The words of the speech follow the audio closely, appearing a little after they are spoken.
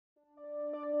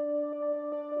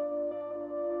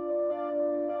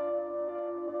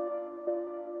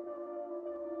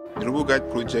The RoboGuide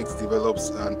project develops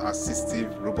an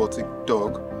assistive robotic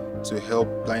dog to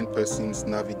help blind persons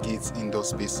navigate indoor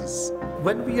spaces.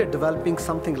 When we are developing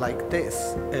something like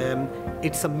this,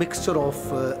 it's a mixture of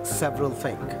several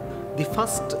things. The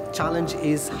first challenge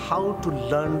is how to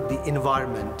learn the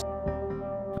environment.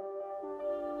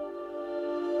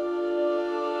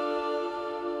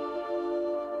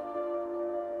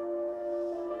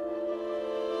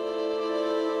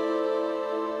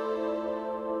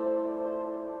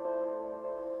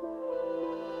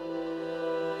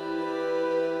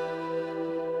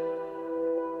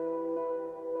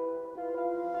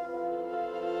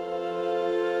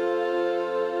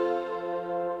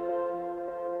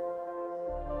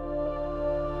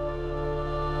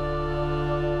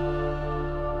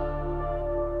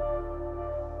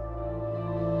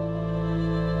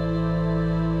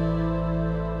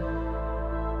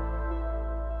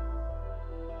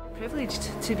 Privileged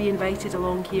to be invited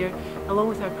along here, along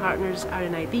with our partners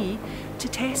RNIB, to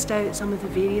test out some of the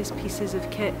various pieces of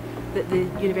kit that the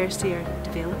university are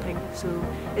developing. So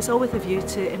it's all with a view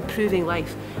to improving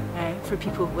life for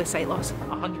people with sight loss.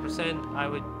 100% I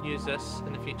would use this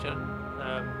in the future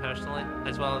personally,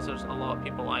 as well as there's a lot of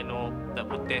people I know that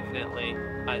would definitely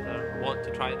either want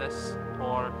to try this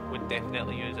or would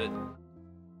definitely use it.